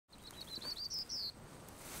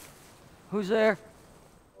Who's there?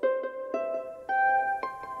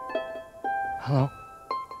 Hello?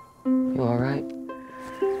 You all right?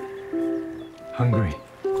 Hungry.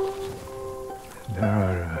 There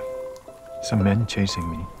are some men chasing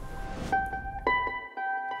me.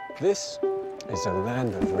 This is a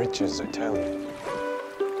land of riches, I tell you.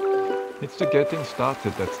 It's the getting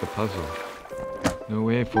started that's the puzzle. No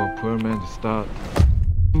way for a poor man to start.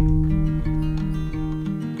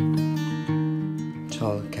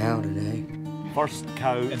 Saw the cow today. First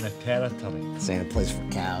cow in the territory. This ain't a place for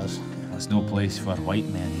cows. There's no place for white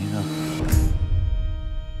men either.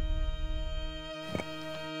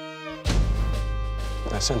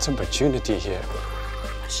 I sense opportunity here.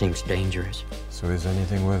 Seems dangerous. So is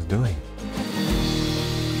anything worth doing?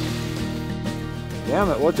 Damn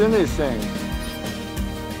it, what's in these things?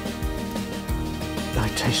 I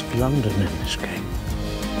taste London in this game.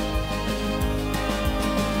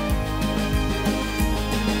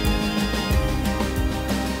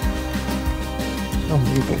 Some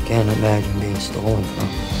people can't imagine being stolen from.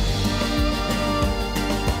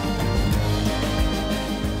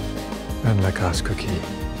 And like us, Cookie. Take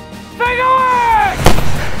away!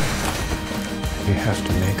 We have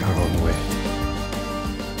to make our own way.